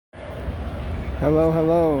Hello,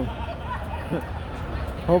 hello.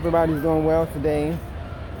 Hope everybody's doing well today.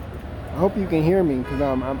 I hope you can hear me because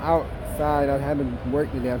I'm outside. I had to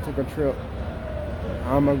work today. I took a trip.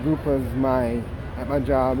 A group of at my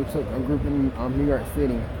job. We took a group in New York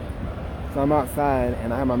City. So I'm outside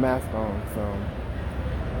and I have my mask on.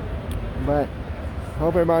 But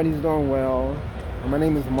hope everybody's doing well. My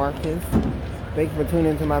name is Marcus. Thanks for tuning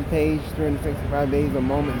into my page, 365 Days of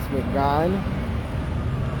Moments with God.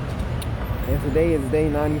 And today is day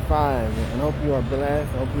 95, and I hope you are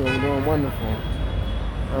blessed. I hope you are doing wonderful.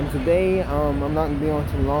 Today, I'm not going to be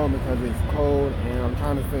on too long because it's cold, and I'm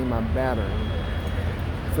trying to save my battery.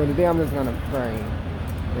 So today I'm just going to pray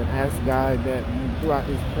and ask God that throughout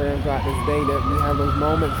this prayer, throughout this day, that we have those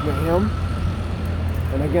moments with Him.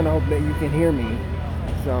 And again, I hope that you can hear me.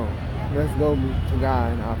 So let's go to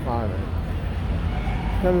God, our Father.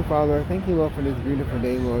 Heavenly Father, thank you, Lord, for this beautiful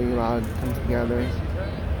day, Lord. You allowed us to come together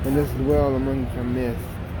and just dwell among your midst.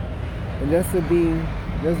 And just to be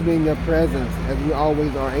in your presence as we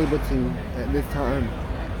always are able to at this time.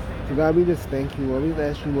 So God, we just thank you, Lord. We just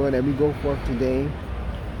ask you, Lord, that we go forth today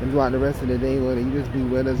and throughout the rest of the day, Lord, that you just be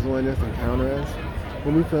with us, Lord, just encounter us.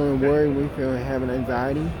 When we feeling worried, when we feeling having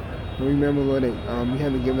anxiety, we remember, Lord, that you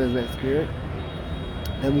haven't given us that spirit.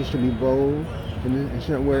 And we should be bold and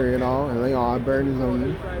shouldn't worry at all and lay all our burdens on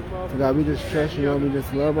you. So God, we just trust you, Lord. We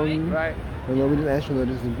just love on you. And Lord, we just ask you, Lord,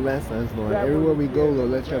 just to bless us, Lord. Everywhere we go, Lord,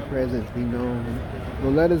 let your presence be known.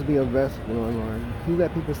 Lord, let us be a vessel, Lord. You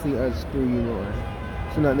let people see us through you, Lord.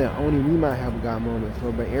 So not that only we might have God moments,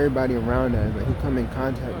 Lord, but everybody around us who come in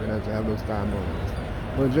contact with us to have those God moments.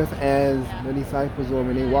 Lord, just as the disciples, Lord,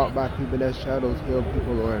 when they walk by people, their shadows heal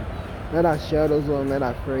people, Lord. Let our shadows, Lord, let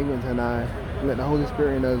our fragrance and let the Holy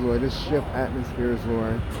Spirit in us, Lord, just shift atmospheres,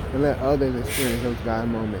 Lord, and let others experience those God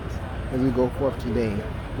moments as we go forth today.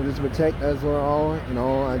 So just protect us, Lord, all in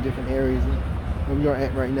all our different areas where we are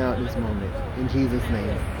at right now at this moment. In Jesus'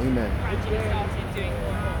 name, amen.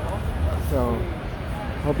 So,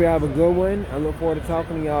 hope you have a good one. I look forward to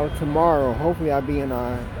talking to y'all tomorrow. Hopefully I'll be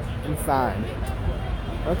inside.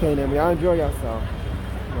 Okay, then, y'all enjoy yourself.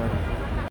 Bye.